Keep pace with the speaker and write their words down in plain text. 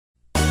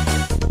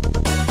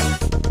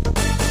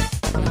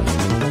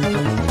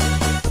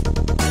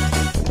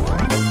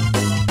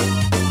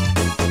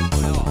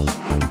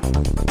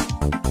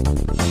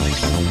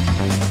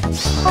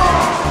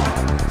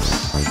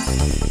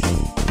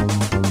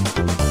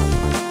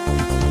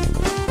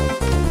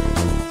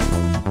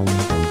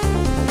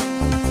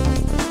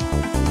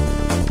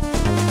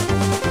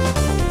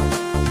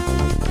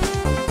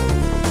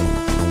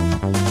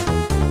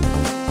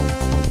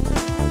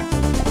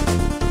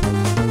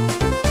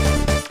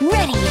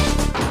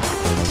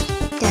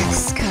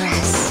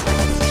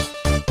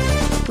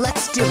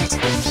do it.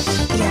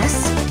 Yes?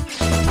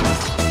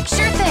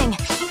 Sure thing!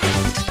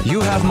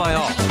 You have my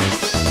all.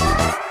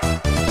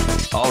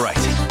 All right.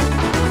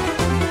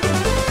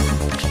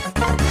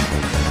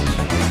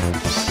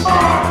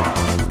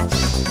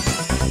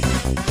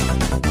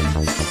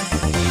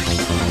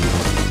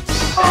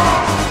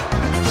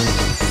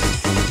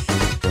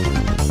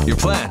 Your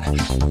plan?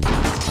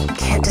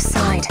 Can't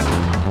decide.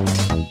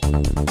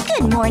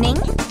 Good morning.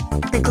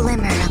 The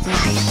glimmer of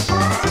life.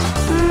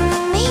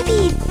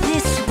 Maybe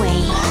this way.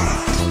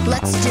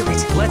 Let's do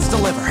it. Let's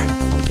deliver.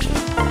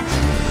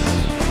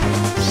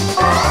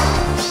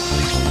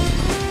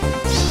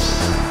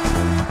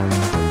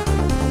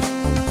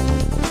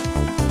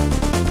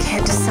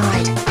 Can't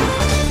decide.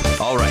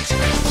 All right.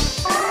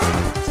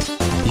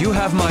 You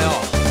have my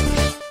all.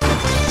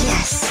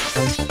 Yes.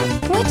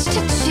 Which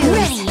to choose?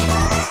 Ready.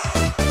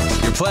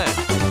 Your plan?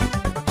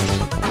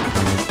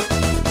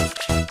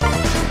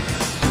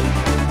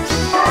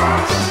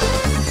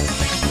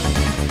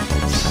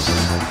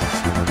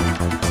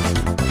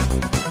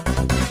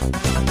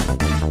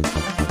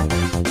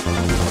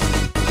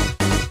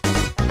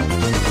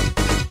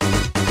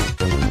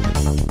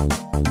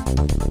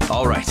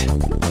 All right.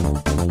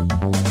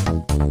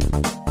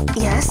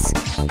 Yes?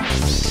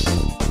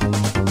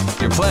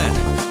 Your plan?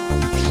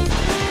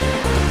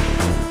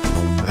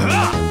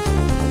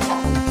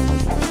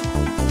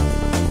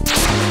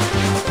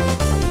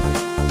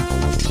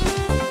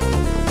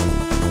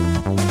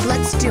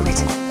 Let's do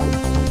it.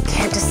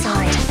 Can't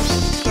decide.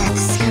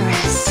 Death's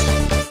caress.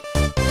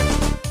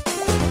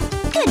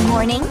 Good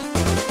morning.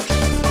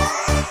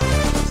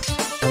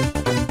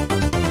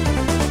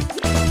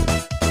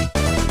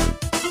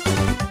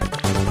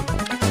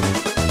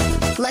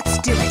 Let's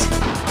do it.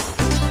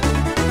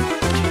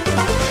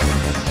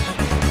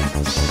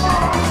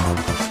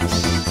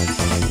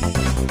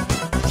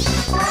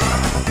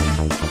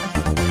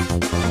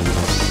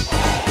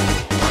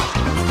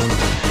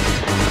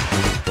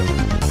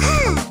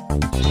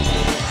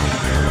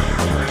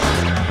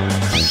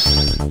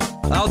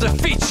 I'll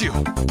defeat you!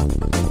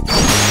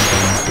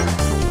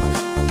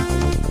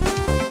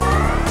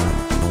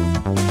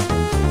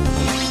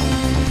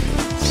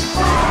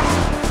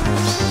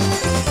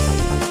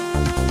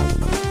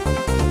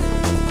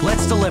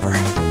 Let's deliver.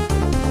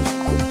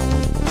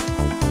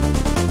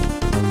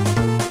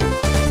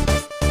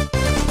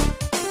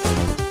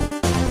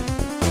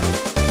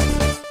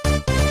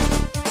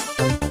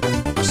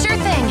 Sure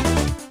thing.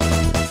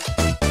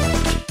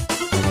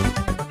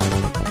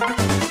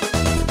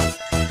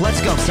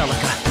 Let's go,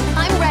 Celica.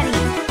 I'm ready.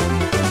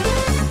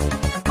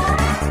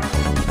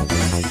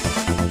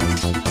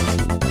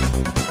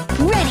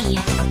 Ready.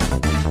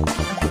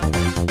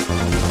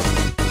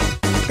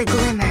 The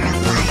glimmer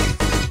of life.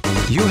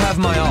 You have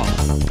my all.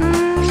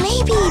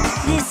 Maybe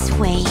this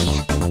way.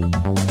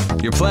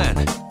 Your plan?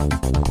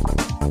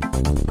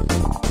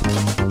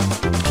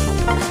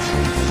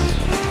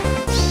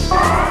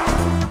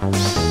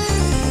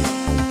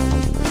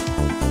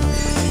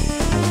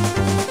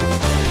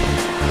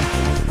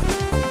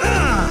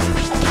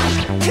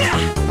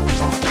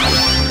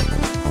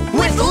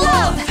 With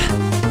love!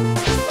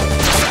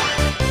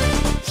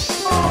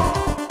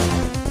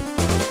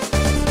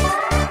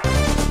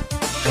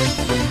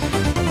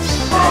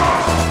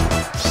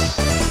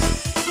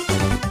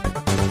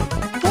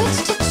 Which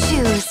to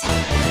choose?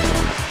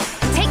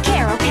 Take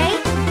care, okay?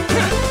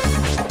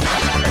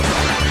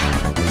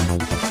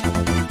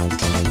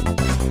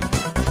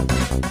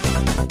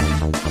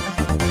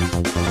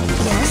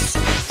 Yes?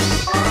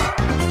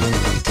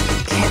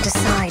 Can't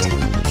decide.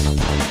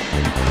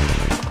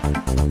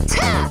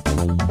 Ta!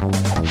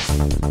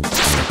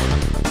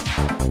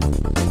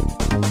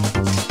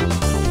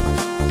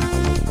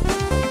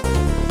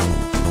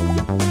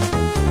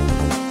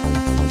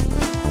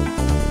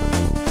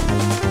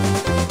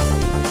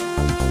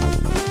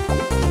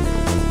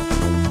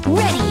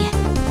 Ready!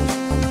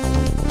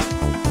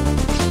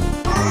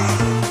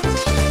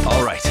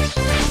 All right.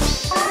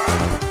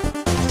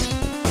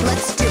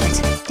 Let's do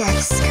it.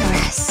 Death's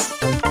caress.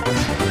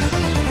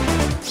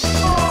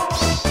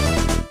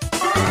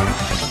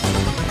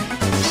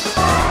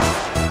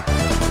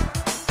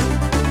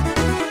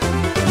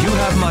 You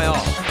have my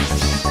all.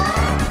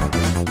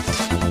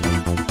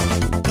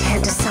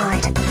 Can't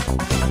decide.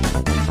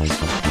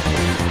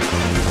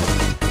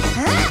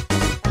 Huh?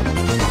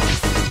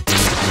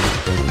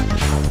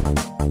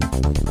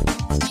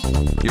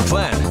 Your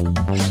plan?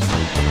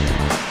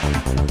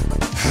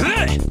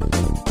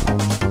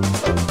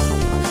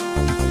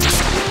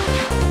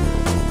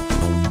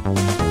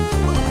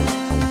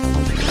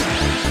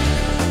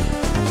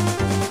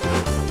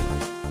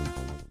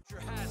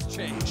 Has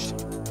changed.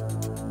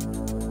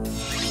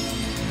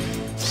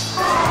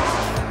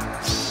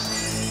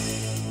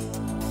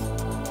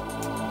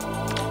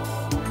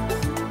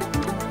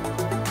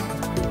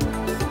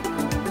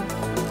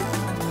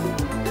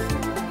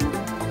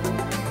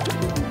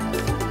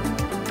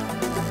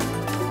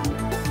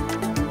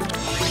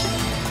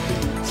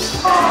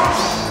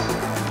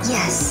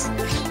 Yes.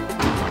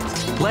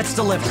 Let's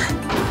deliver.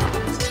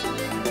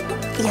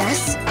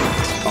 Yes?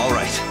 All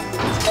right.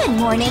 Good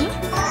morning.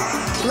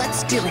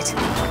 Let's do it.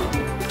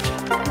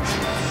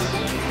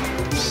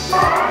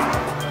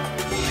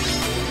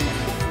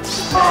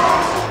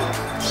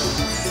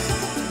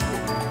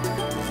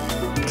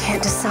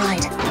 Can't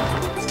decide.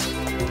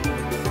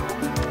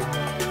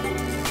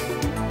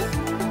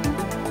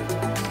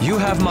 You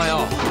have my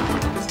all.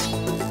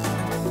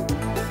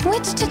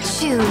 Which to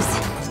choose?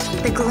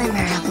 The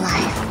glimmer of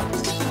life.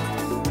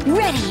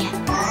 Ready.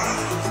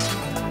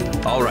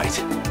 All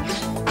right.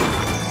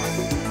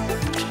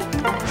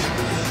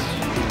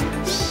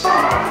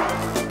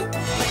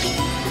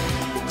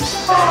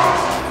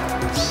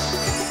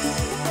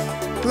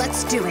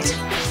 Let's do it.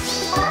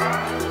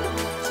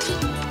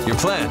 Your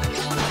plan.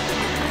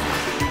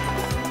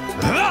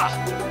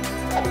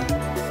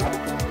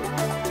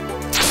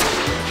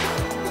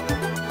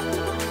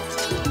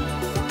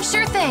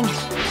 Sure thing.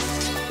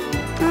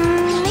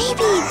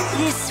 Maybe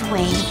this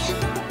way.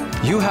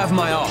 You have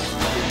my all.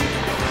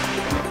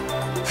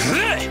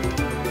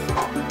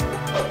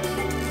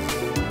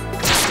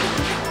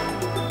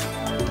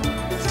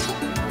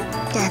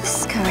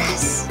 Death's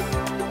caress.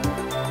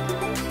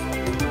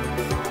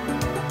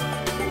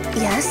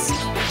 Yes?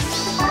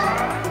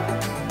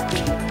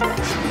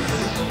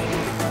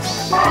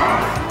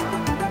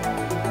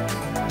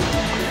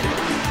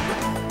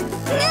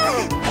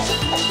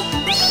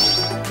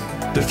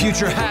 The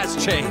future has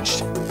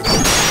changed.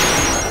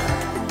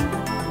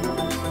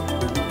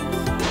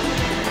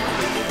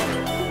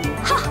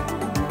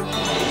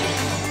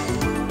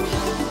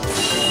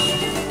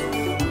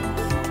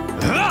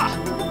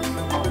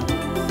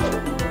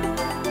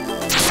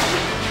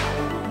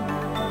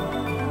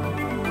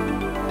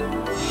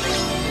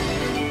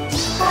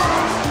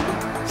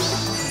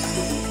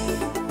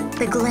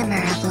 The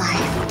glimmer of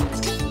life.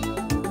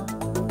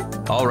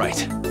 All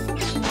right.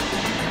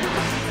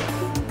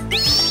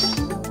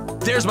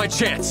 There's my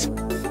chance.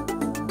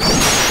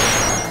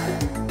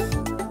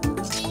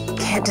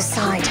 Can't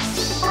decide.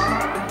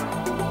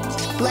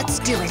 Let's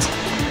do it.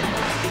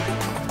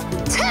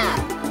 Ta!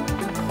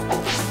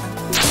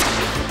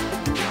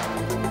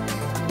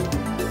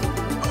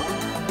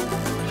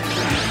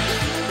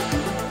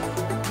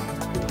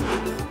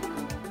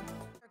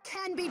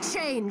 Can be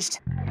changed.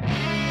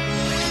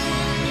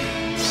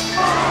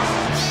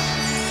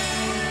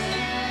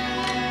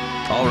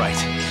 All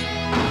right.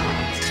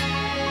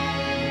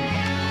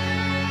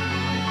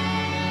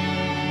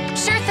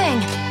 Sure thing.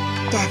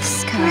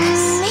 Death's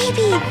caress.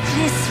 Maybe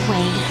this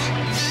way.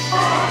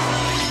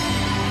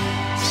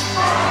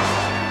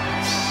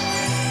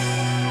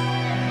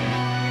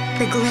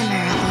 The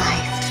glimmer of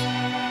life.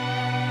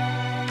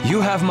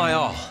 You have my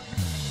all.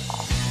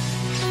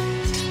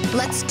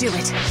 Let's do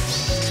it.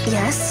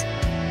 Yes?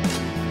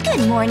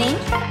 Good morning.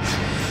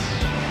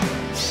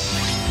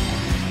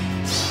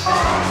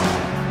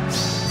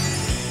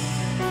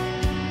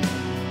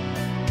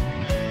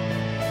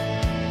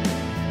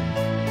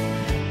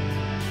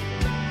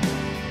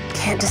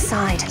 Can't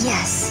decide.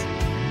 Yes.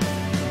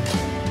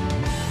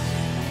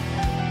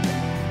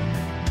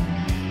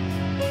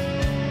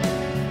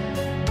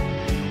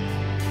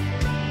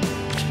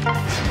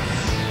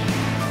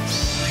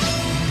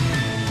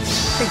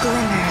 The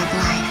glimmer of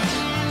life.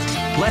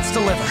 Let's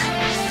deliver.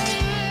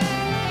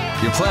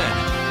 Your plan.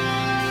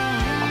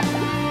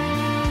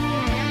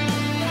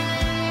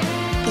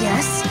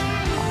 Yes?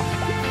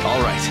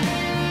 All right.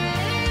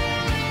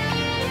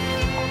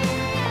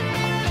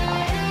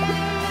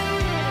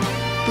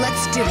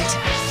 Let's do it.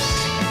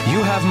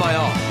 You have my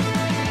all.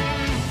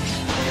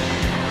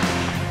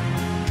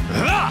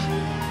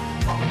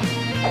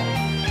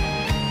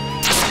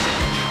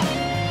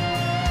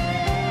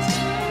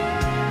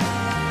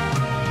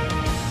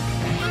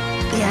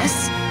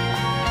 Yes?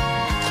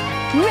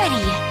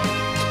 Ready.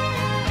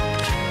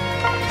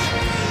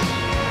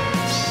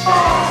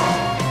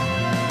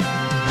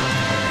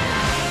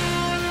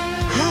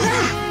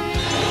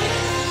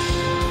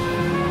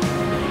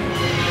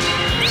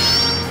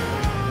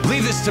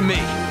 Leave this to me.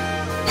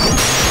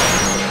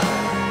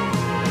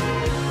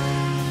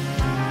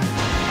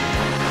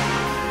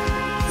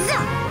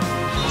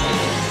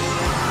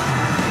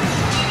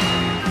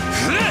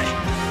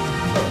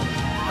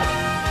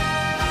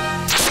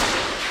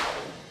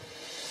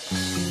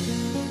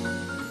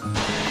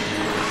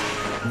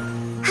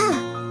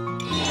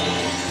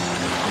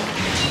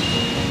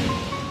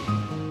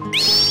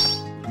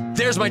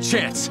 There's my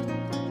chance.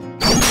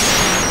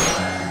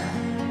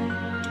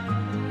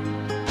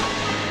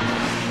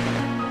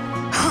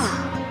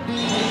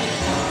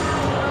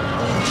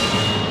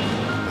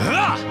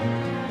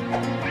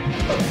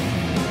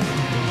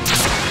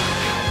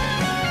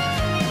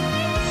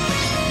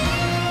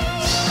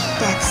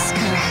 Death's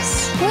caress.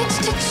 Which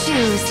to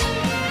choose?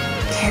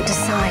 Can't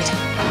decide.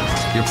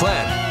 Your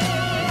plan.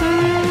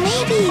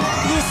 Maybe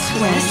this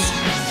way.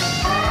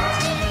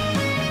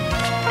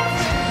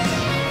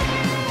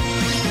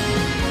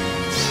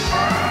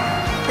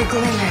 The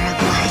glimmer of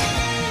life.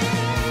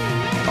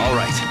 All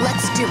right.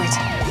 Let's do it.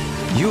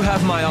 You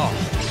have my all.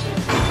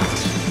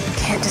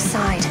 Can't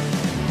decide.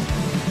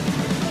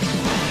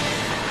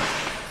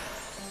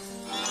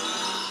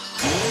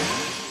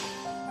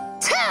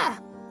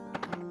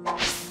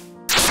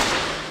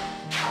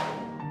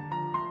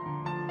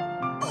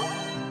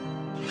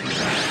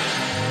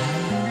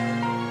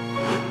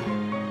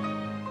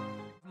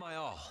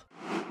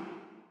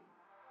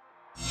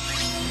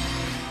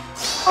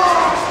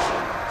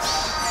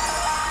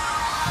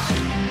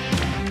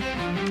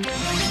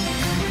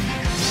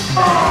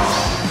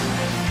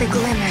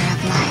 glimmer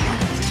of life.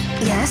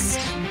 Yes?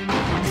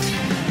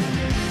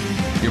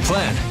 Your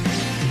plan.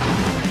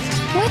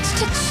 Which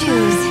to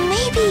choose?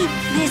 Maybe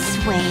this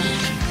way.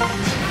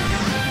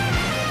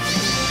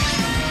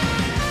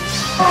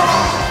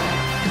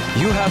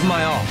 You have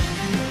my all.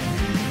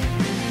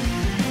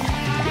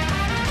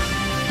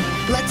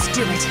 Let's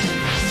do it.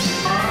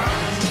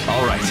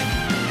 All right.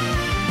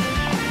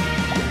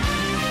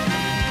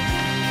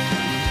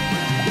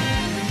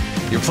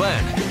 Your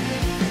plan.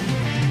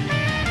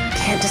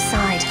 Can't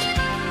decide.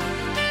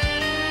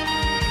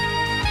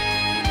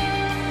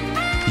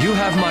 You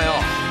have my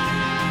all.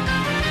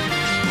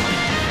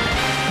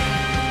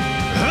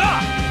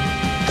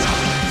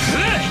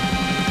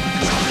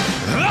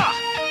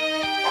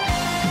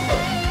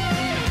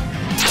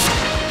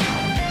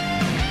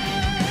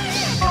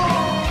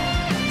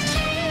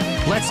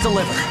 Let's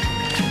deliver.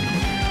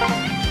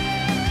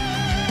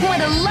 What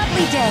a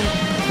lovely day.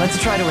 Let's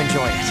try to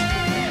enjoy it.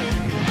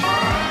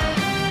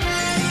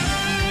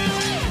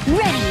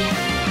 Ready.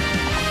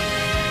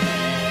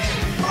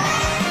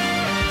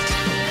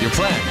 Your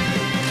plan.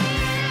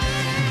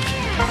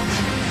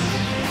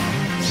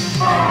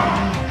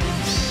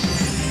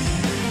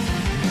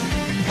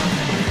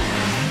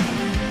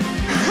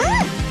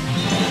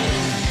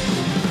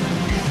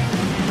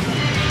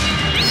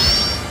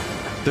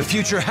 The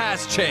future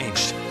has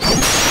changed.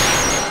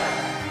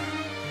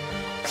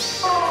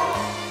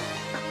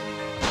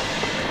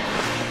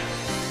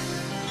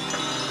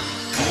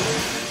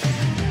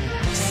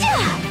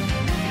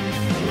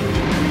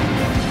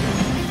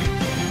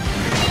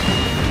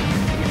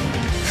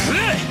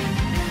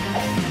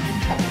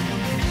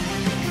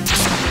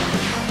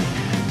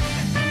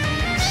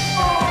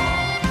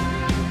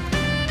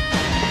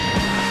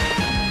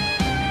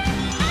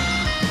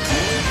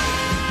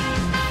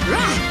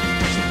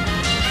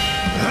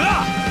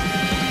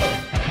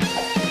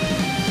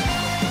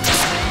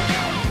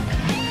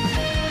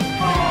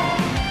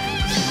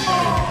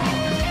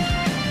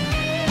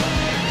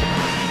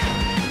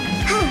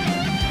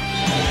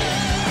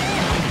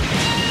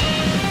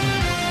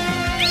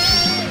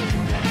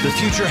 The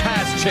future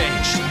has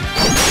changed.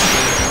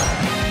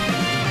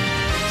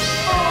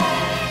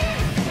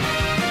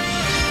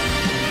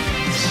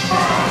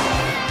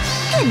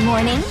 Good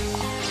morning.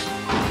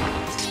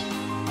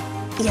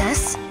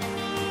 Yes?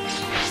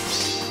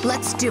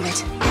 Let's do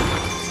it.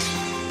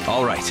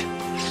 All right.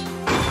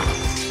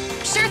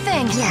 Sure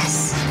thing.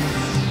 Yes.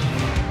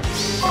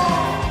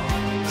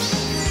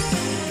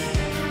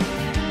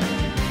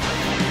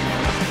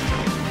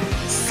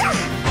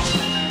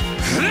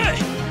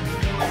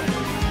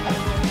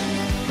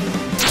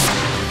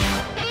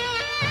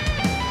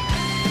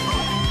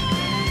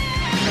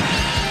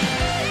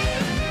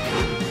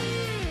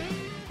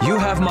 You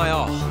have my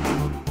all.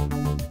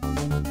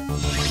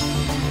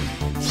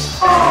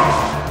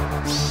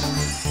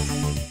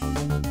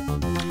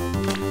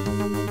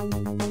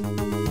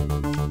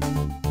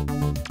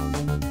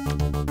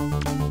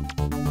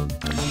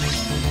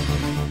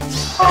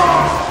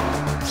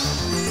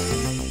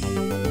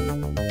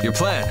 Your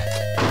plan.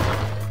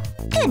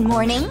 Good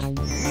morning.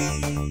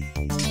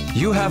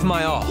 You have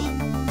my all.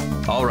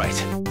 All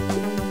right.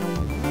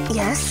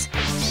 Yes?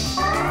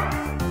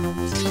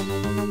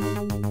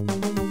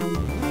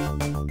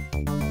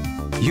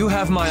 You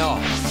have my all.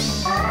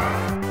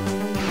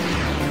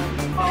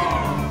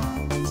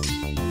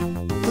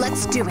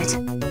 Let's do it.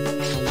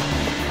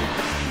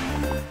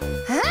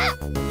 Huh?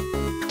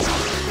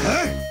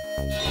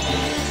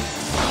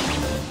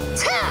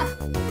 Ta!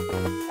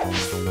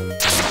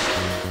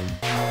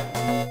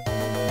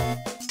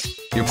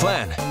 Your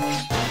plan.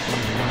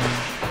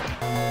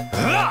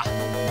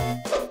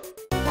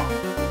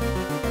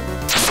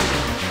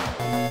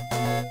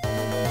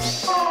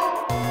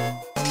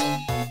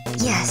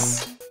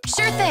 Yes.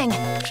 Sure thing.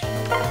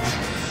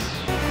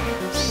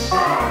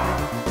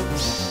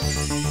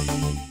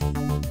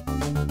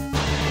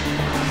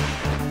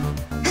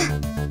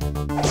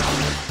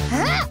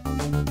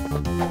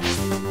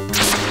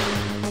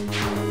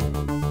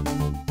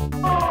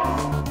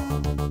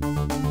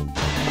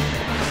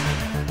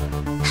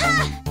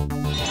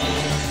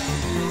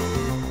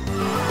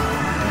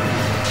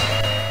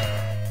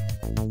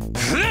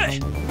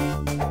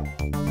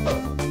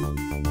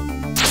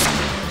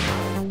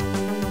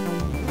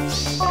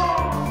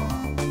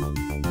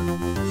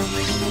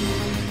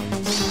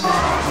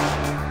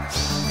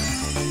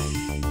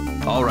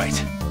 All right.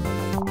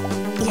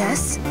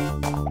 Yes?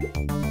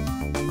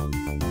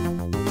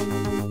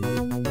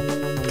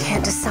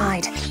 Can't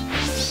decide.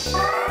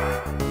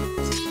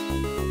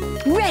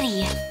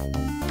 Ready.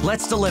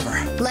 Let's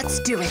deliver. Let's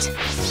do it.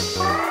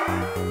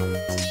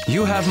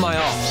 You have my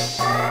all.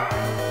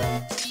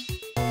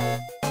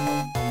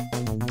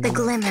 The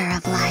glimmer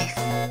of life.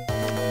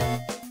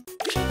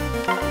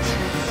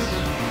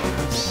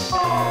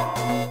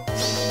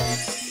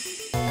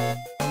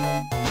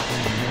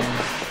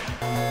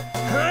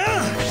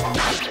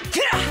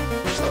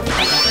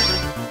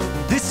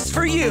 This is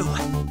for you.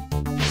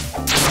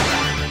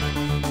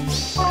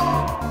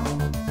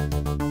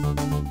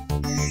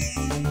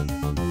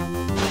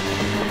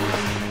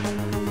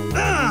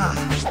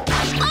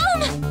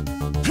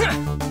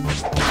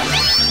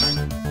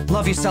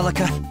 Love you,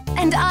 Celica.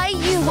 And I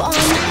you on...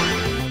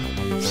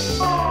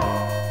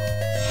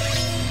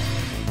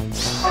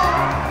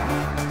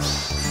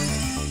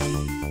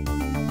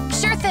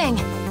 Sure thing.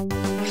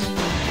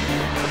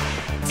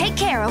 Take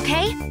care,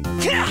 okay?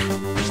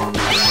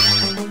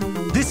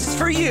 This is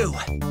for you.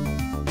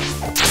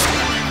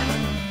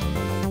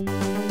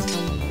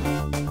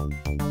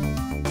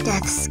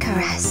 Death's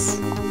caress.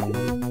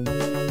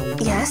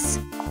 Yes?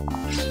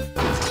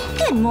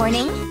 Good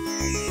morning.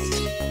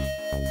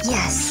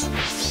 Yes.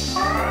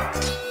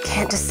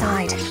 Can't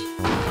decide.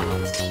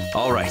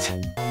 All right.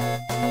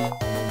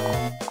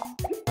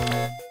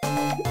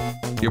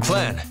 Your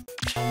plan.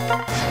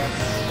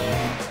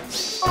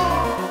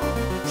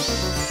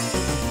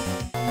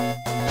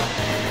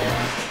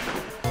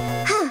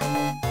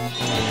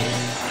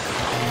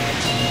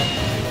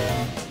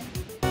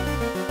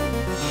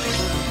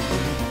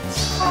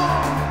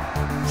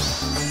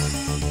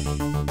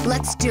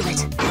 Let's do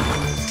it.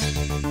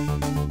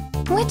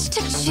 Which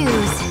to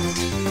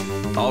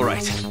choose? All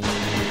right.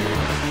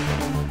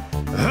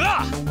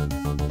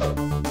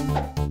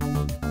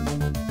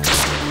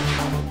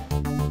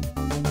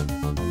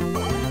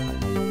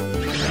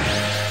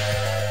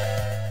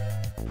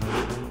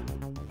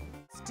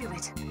 Let's do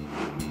it.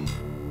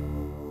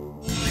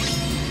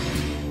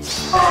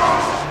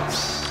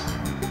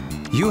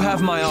 You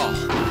have my all.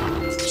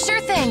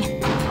 Sure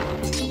thing.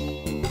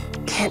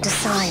 Can't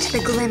decide. The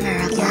glimmer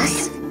of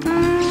life.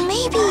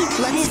 Maybe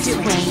let's do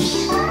it.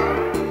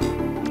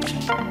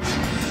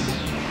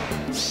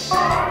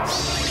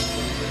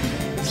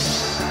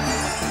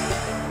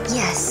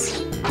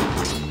 Yes.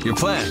 Your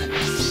plan.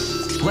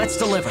 Let's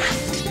deliver.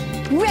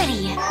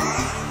 Ready.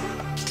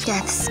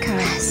 Death's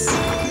caress.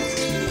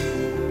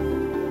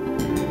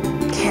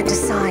 Can't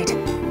decide.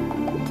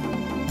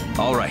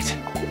 All right.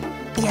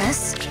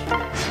 Yes.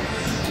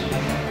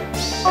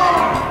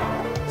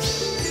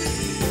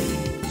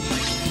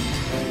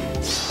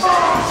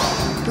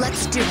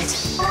 Let's do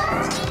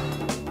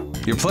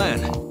it. Your plan.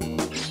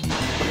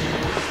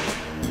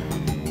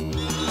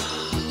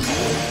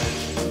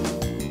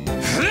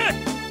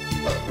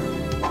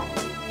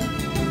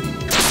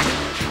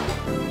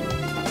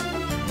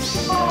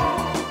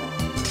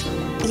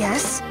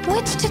 Yes.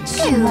 Which to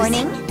choose? Good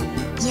morning.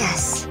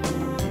 Yes.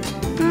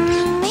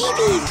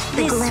 Maybe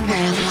the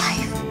glimmer of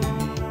life.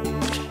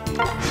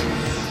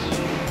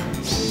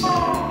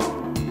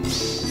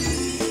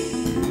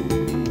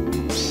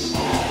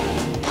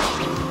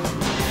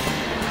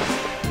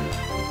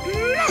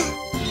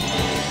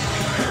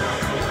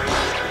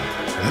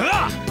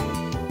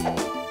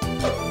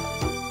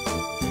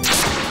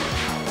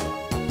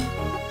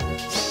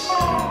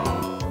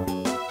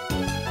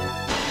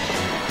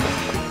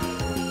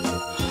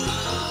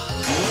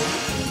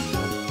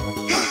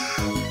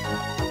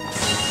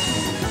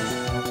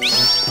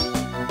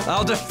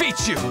 I'll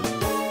defeat you!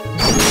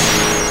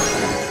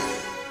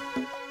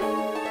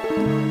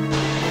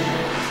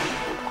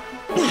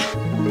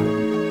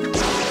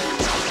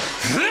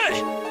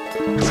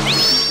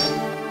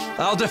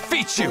 I'll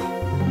defeat you!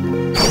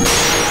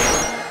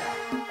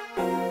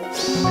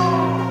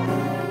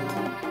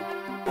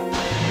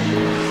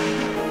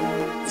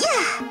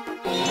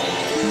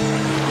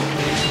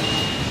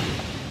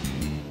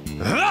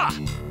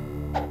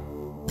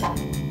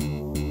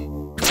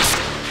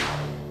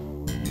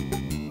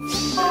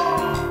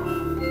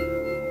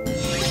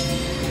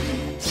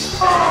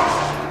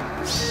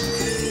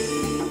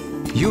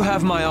 You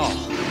have my all.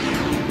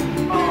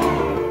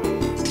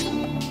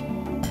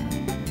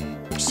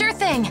 Sure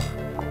thing.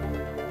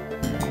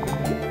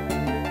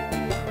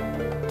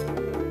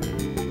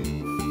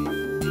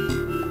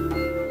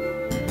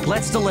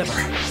 Let's deliver.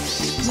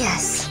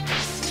 Yes.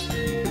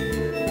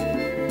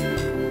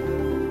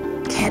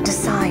 Can't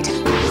decide.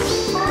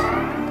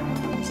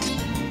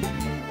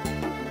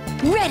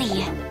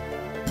 Ready.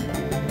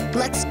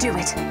 Let's do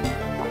it.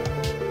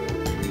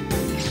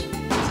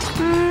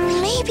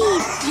 Maybe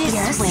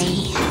this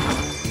way.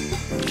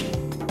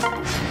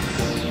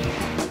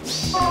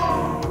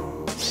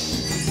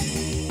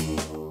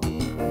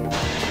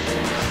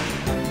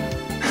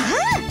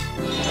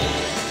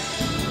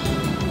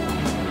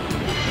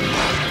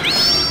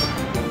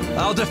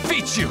 I'll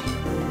defeat you!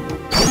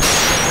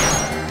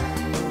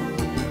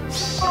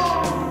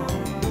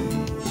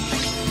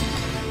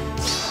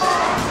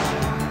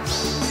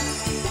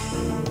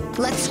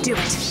 Let's do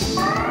it.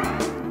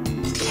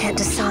 Can't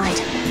decide.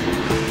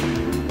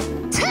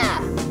 Ta!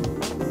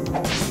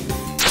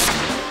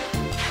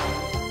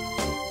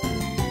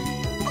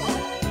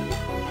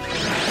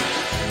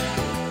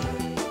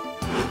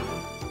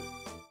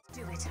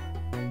 Do it.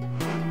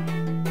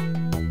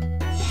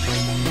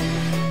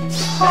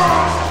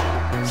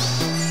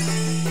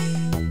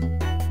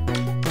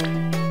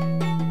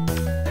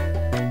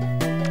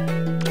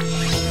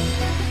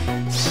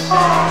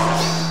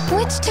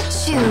 Which to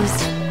choose?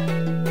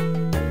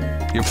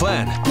 Your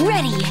plan.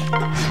 Ready.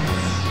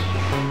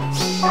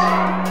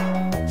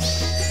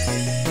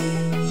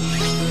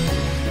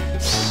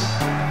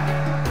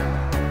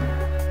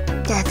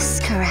 Death's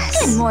caress.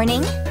 Good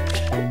morning.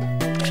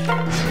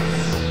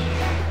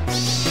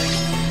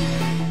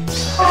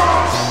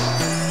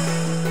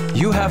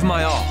 You have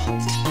my all.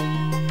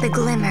 The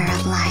glimmer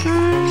of life.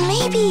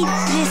 Maybe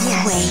this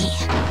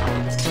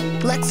way.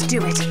 Let's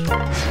do it.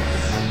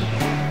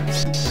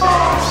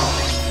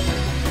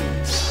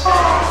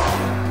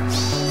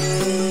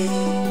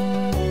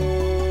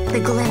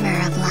 The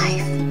glimmer of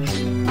life.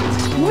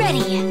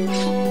 Ready.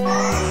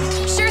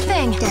 Sure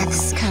thing.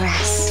 Death's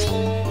caress.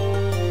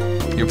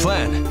 Your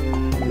plan.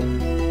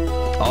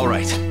 All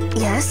right.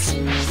 Yes?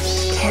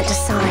 Can't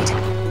decide.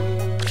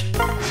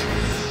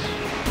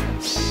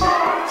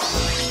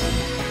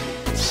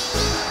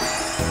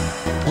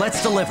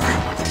 Let's deliver.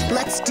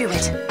 Let's do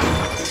it.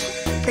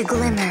 The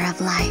glimmer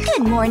of life.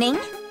 Good morning.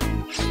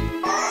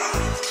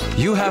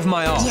 You have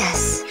my all.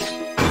 Yes.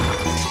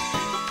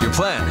 Your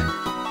plan.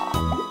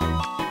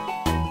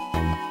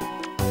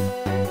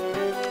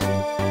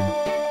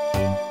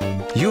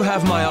 You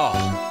have my all.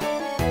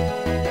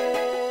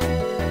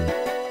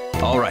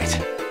 All right.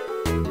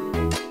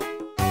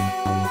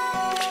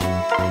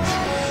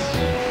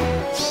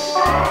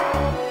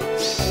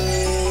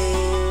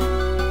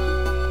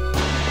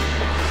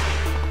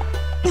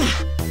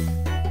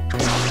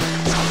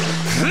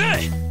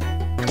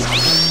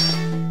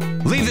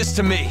 Leave this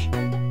to me.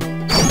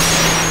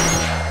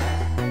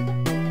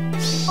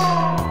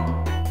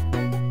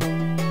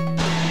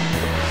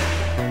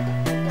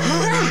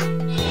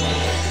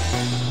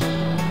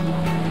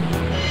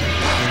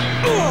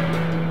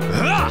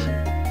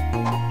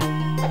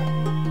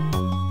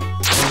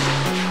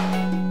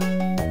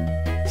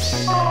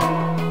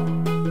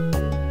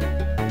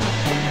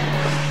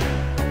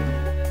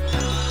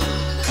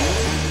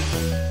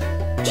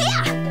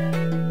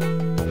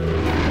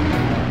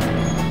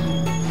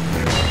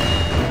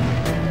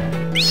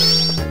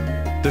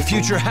 The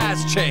future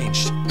has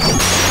changed.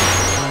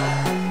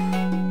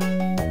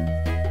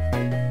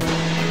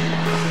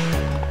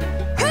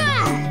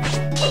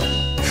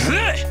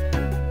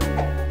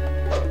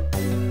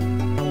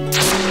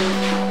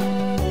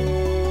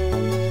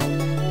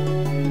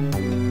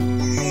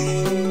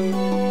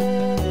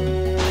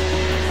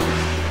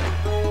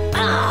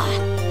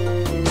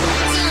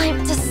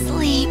 Time to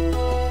sleep.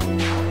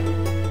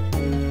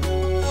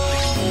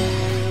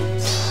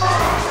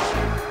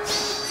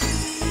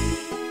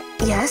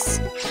 Yes?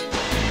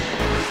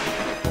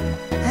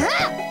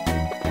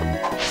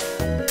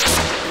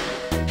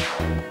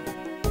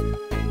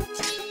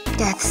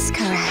 Death's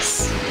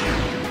caress.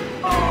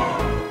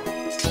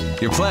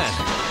 Your plan.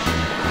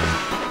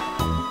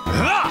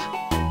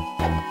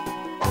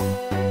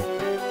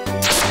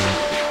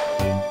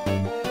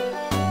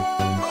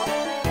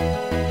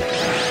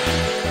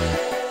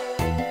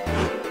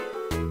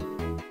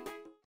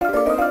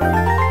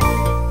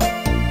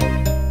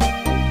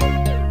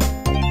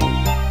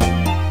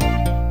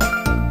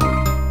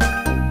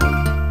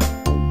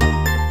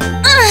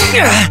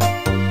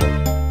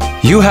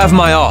 You have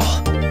my all.